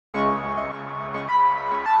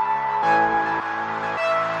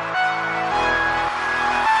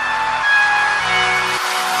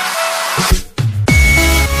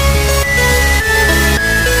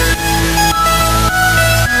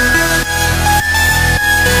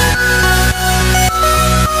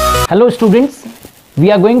Hello students,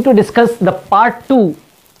 we are going to discuss the part 2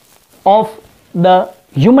 of the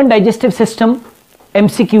human digestive system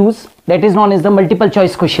MCQs, that is known as the multiple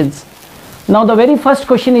choice questions. Now the very first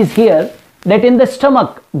question is here, that in the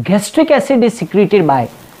stomach gastric acid is secreted by.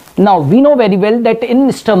 Now we know very well that in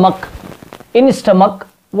stomach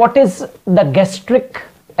what is the gastric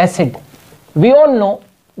acid? We all know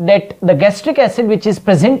that the gastric acid which is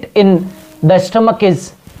present in the stomach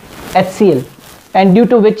is HCl, and due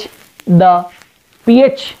to which the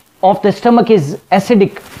pH of the stomach is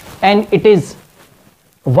acidic and it is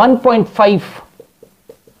 1.5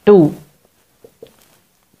 to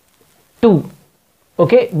 2.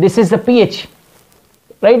 Okay, this is the pH,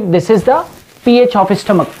 right? This is the pH of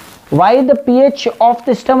stomach. Why the pH of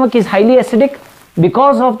the stomach is highly acidic?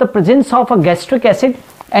 Because of the presence of a gastric acid,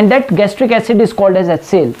 and that gastric acid is called as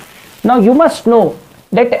HCl. Now you must know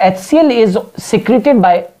that HCl is secreted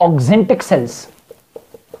by oxyntic cells.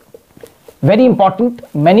 Very important.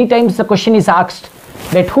 Many times the question is asked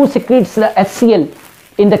that who secretes the HCl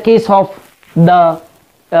in the case of the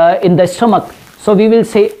in the stomach. So we will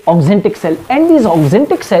say oxyntic cell, and these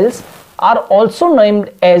oxyntic cells are also named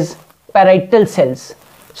as parietal cells.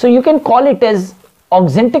 So you can call it as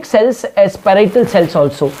oxyntic cells as parietal cells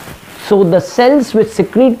also. So the cells which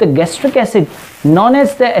secrete the gastric acid known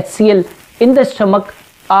as the HCl in the stomach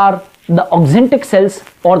are the oxyntic cells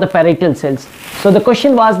or the parietal cells. So the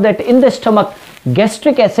question was that in the stomach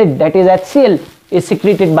gastric acid, that is HCl, is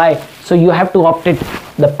secreted by, so you have to opt it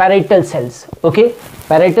the parietal cells. Okay,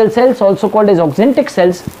 parietal cells, also called as oxyntic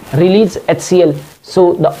cells, release HCl.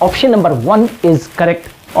 So the option number 1 is correct.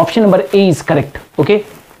 Option number A is correct. Okay,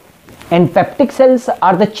 and peptic cells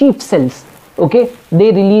are the chief cells. Okay,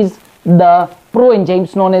 they release the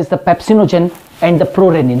proenzymes known as the pepsinogen and the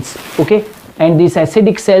prorenins. Okay, and these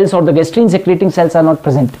acidic cells or the gastrin secreting cells are not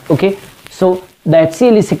present. Okay, so the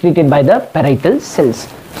HCl is secreted by the parietal cells.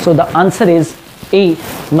 So the answer is A,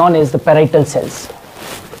 known as the parietal cells.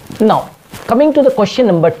 Now coming to the question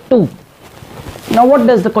number 2. Now what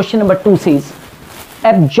does the question number 2 says?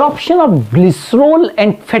 Absorption of glycerol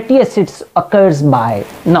and fatty acids occurs by.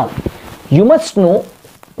 Now you must know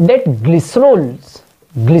that glycerol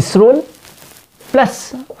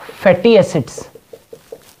plus fatty acids.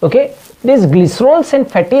 Okay, these glycerols and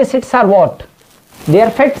fatty acids are what? They are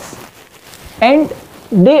fats, and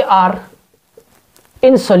they are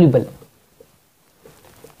insoluble.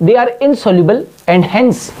 They are insoluble and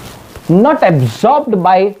hence not absorbed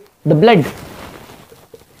by the blood.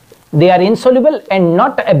 They are insoluble and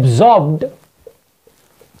not absorbed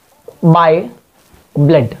by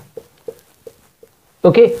blood.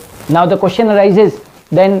 Okay, now the question arises,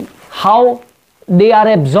 then how they are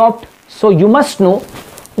absorbed? So you must know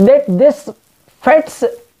that this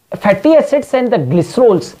fatty acids and the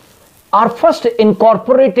glycerols are first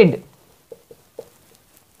incorporated.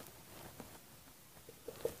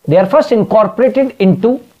 They are first incorporated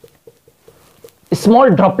into small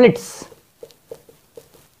droplets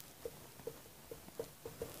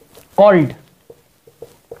called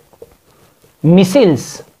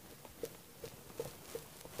micelles.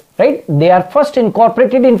 Right? They are first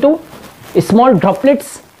incorporated into small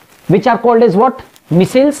droplets which are called as what?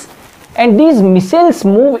 Micelles. And these micelles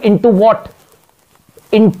move into what?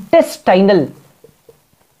 Intestinal.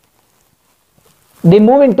 They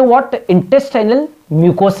move into what? Intestinal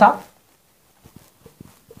mucosa.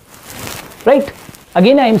 Right?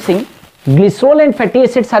 Again I am saying glycerol and fatty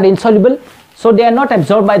acids are insoluble, so they are not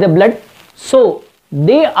absorbed by the blood. So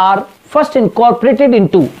they are first incorporated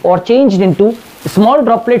into or changed into small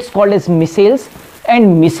droplets called as micelles,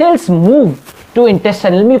 and micelles move to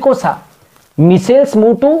intestinal mucosa. Micelles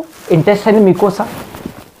move to intestinal mucosa,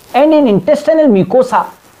 and in intestinal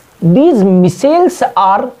mucosa these micelles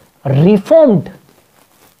are reformed.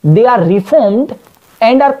 They are reformed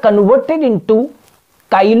and are converted into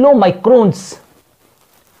chylomicrons.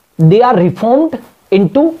 They are reformed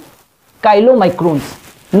into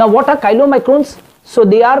chylomicrons. Now what are chylomicrons? So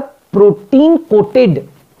they are protein coated.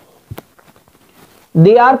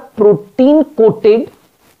 They are protein coated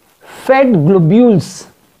fat globules.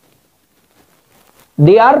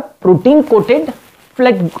 They are protein coated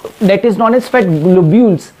fat, that is known as fat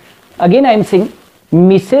globules. Again I am saying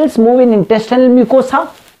micelles move in intestinal mucosa,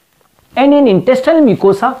 and in intestinal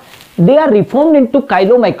mucosa they are reformed into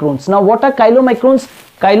chylomicrons. Now what are chylomicrons?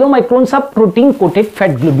 Chylomicrons are protein coated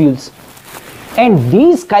fat globules, and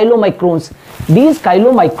these chylomicrons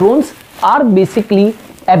are basically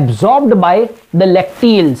absorbed by the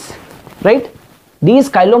lacteals, right? These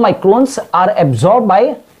chylomicrons are absorbed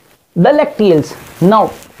by the lacteals. Now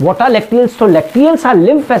what are lacteals? So lacteals are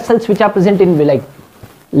lymph vessels which are present in villi.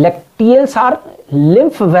 lacteals are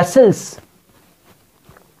lymph vessels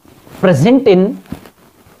present in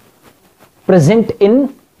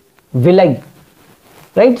villi,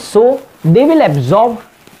 right? So they will absorb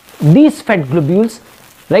these fat globules,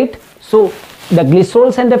 right? So the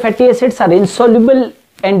glycerols and the fatty acids are insoluble,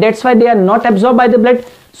 and that's why they are not absorbed by the blood.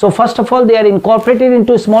 So first of all, they are incorporated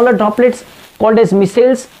into smaller droplets called as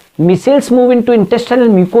micelles. Micelles move into intestinal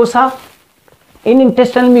mucosa. In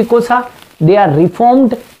intestinal mucosa, they are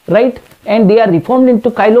reformed, right? And they are reformed into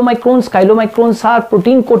chylomicrons. Chylomicrons are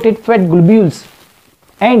protein coated fat globules,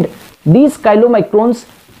 and these chylomicrons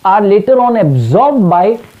are later on absorbed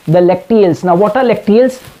by the lacteals. Now what are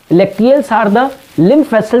lacteals? Lacteals are the lymph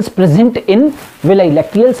vessels present in villi.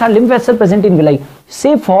 Lacteals are lymph vessels present in villi.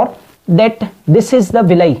 Say for that this is the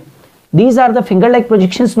villi. These are the finger-like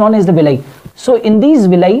projections known as the villi. So in these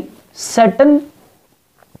villi, certain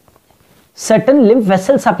lymph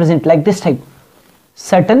vessels are present like this type.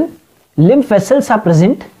 Certain lymph vessels are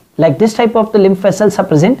present like this type of the lymph vessels are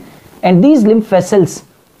present, and these lymph vessels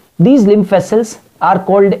are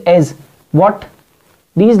called as what?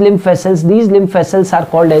 These lymph vessels are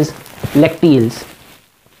called as lacteals.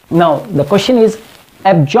 Now the question is,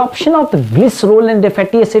 absorption of the glycerol and the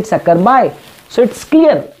fatty acids occur by. So it's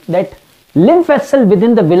clear that lymph vessel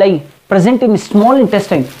within the villi present in small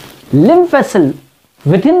intestine, lymph vessel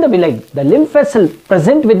within the villi, the lymph vessel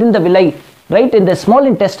present within the villi, right, in the small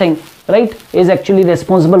intestine, right, is actually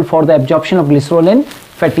responsible for the absorption of glycerol and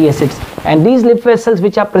fatty acids. And these lymph vessels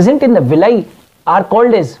which are present in the villi are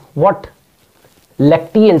called as what?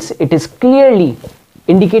 Lacteals. It is clearly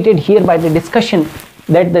indicated here by the discussion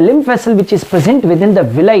that the lymph vessel which is present within the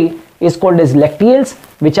villi is called as lacteals,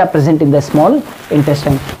 which are present in the small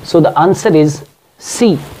intestine. So the answer is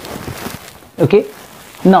C. Okay.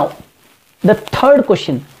 Now the third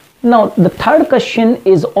question. Now the third question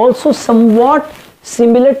is also somewhat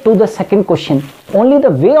similar to the second question. Only the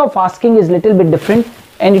way of asking is little bit different,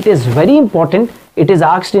 and it is very important. It is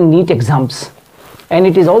asked in NEET exams, and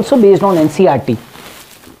it is also based on NCERT.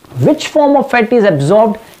 Which form of fat is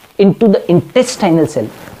absorbed into the intestinal cell?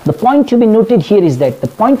 The point to be noted here is that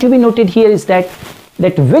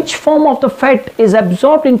which form of the fat is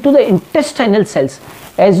absorbed into the intestinal cells.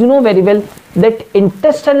 As you know very well that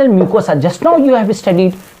intestinal mucosa, just now you have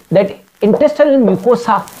studied that intestinal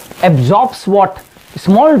mucosa absorbs what?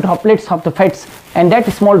 Small droplets of the fats, and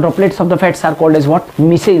that small droplets of the fats are called as what?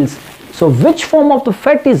 Micelles. So which form of the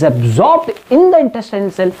fat is absorbed in the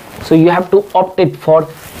intestinal cell? So you have to opt it for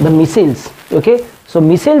the micelles. Okay, so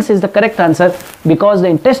micelles is the correct answer, because the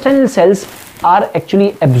intestinal cells are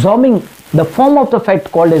actually absorbing the form of the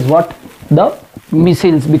fat called as what? The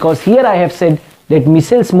micelles, because here I have said that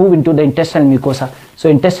micelles move into the intestinal mucosa. So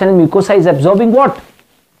intestinal mucosa is absorbing what?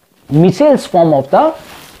 Micelles form of the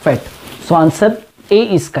fat. So answer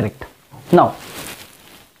A is correct. Now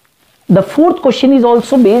the fourth question is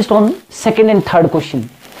also based on second and third question.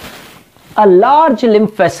 A large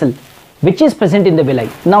lymph vessel which is present in the villi.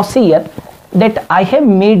 Now see here that I have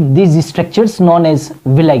made these structures known as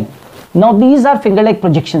villi. Now these are finger-like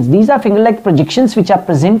projections. These are finger-like projections which are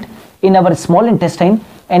present in our small intestine,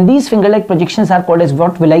 and these finger-like projections are called as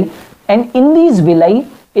what? Villi. And in these villi,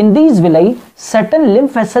 certain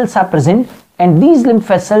lymph vessels are present, and these lymph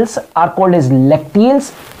vessels are called as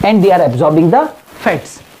lacteals, and they are absorbing the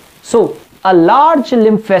fats. So a large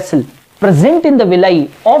lymph vessel present in the villi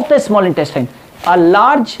of the small intestine, a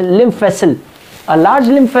large lymph vessel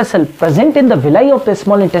present in the villi of the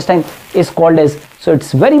small intestine is called as, so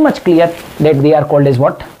it's very much clear that they are called as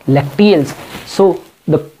what? Lacteals. So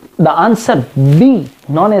the answer B,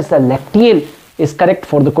 known as the lacteal, is correct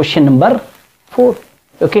for the question number 4.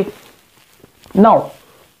 Okay. Now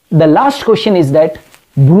the last question is that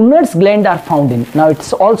Brunner's gland are found in. Now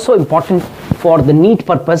it's also important for the NEET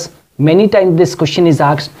purpose. Many times this question is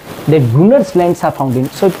asked that Brunner's glands are found in.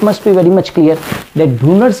 So it must be very much clear that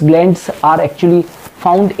Brunner's glands are actually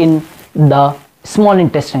found in the small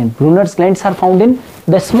intestine. Brunner's glands are found in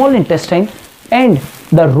the small intestine, and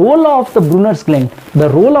the role of the Brunner's gland,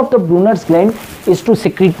 is to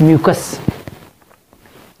secrete mucus.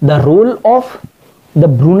 The role of the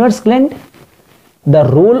Brunner's gland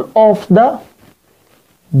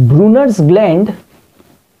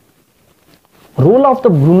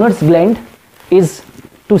is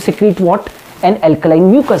to secrete what? An alkaline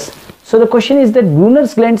mucus. So the question is that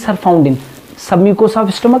Brunner's glands are found in submucosa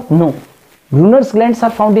of stomach? No. Brunner's glands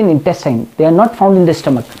are found in intestine. They are not found in the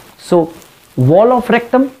stomach. So wall of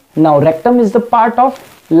rectum. Now rectum is the part of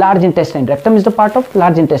large intestine. But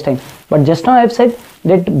just now I have said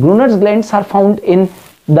that Brunner's glands are found in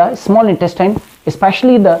the small intestine,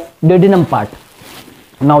 especially the duodenum part.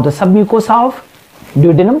 Now the submucosa of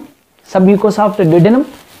duodenum, submucosa of the duodenum,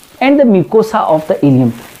 and the mucosa of the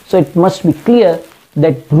ileum. So it must be clear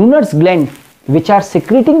that Brunner's gland, which are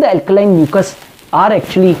secreting the alkaline mucus, are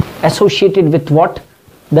actually associated with what?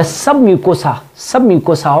 The submucosa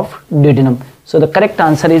of duodenum. So the correct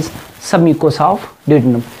answer is submucosa of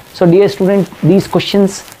duodenum. So dear student, these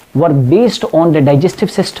questions were based on the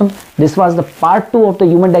digestive system. This was the part 2 of the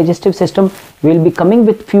human digestive system. We will be coming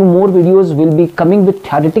with few more videos. We will be coming with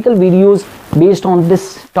theoretical videos based on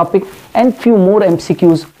this topic and few more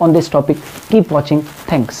MCQs on this topic. Keep watching.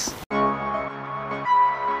 Thanks.